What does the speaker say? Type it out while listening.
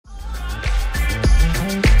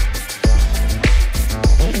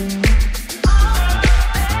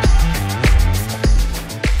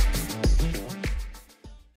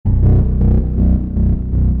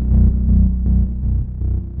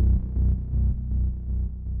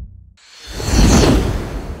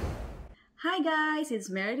Hi guys, it's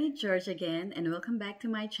Meredith George again and welcome back to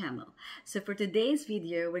my channel. So for today's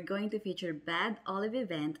video, we're going to feature Bad Olive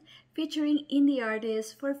event featuring indie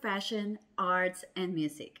artists for fashion, arts, and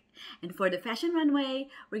music. And for the fashion runway,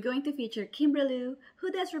 we're going to feature Kimberly,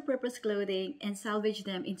 who does repurpose clothing and salvage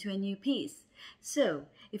them into a new piece. So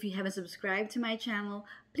if you haven't subscribed to my channel,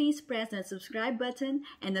 please press that subscribe button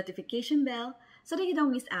and notification bell so that you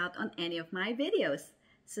don't miss out on any of my videos.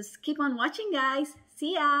 So keep on watching guys.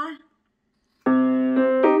 See ya!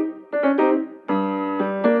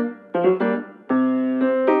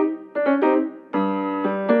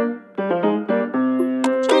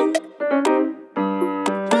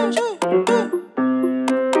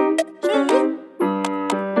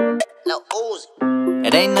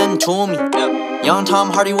 It ain't nothing to me. Young Tom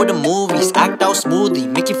Hardy with the movies. Act out smoothly,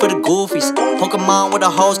 Mickey for the goofies. Pokemon with the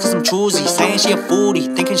hoes cause I'm choosy. Saying she a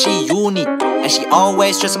foodie, thinking she uni. And she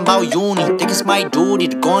always stressing about uni. Think it's my duty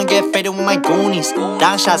to go and get faded with my goonies.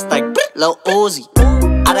 Down shots like Lil Uzi.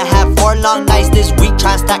 I done had 4 long nights this week.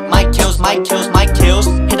 Try to stack my kills, my kills, my kills.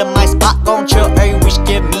 Hit up my spot, gon' chill every week.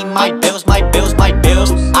 Give me my bills, my bills, my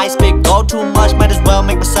bills. I spit gold too much, might as well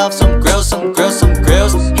make myself some grills, some grills, some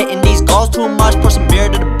grills. Hitting these goals too much, pour some beer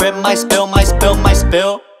to the brim. My spill, my spill, my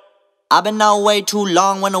spill. I've been out way too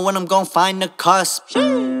long, wonder when I'm gon' find the cusp.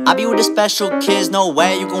 I be with the special kids, no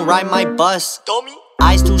way you gon' ride my bus.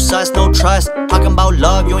 Eyes too sus, no trust. Talking about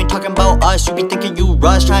love, you ain't talking about us. You be thinking you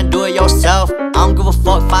rush, trying to do it yourself. I don't give a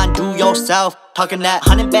fuck, fine, do yourself. Talking that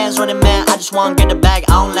 100 bands running man, I just wanna get the bag.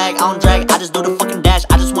 I don't lag, I don't drag, I just do the fucking dash.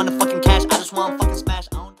 I just want the fucking cash, I just want fucking smash.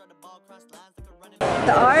 I don't drive the ball across lines like a running.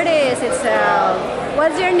 The artist itself.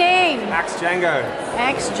 What's your name? Axe Django.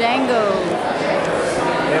 Axe Django.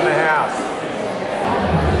 In the house.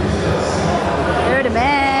 You're the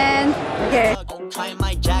man. Okay. Trying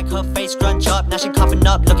my jack, her face scrunch up. Now she coughing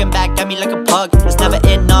up, looking back at me like a pug. It's never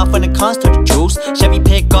enough when it comes to the juice. Chevy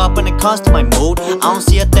pick up when it comes to my mood. I don't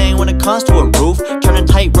see a thing when it comes to a roof. Turning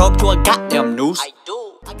tightrope to a goddamn noose. I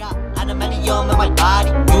do. I got animalium in my body.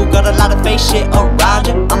 You got a lot of fake shit around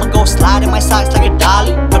you. I'ma go slide in my socks like a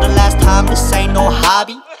dolly. For the last time, this ain't no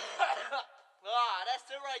hobby.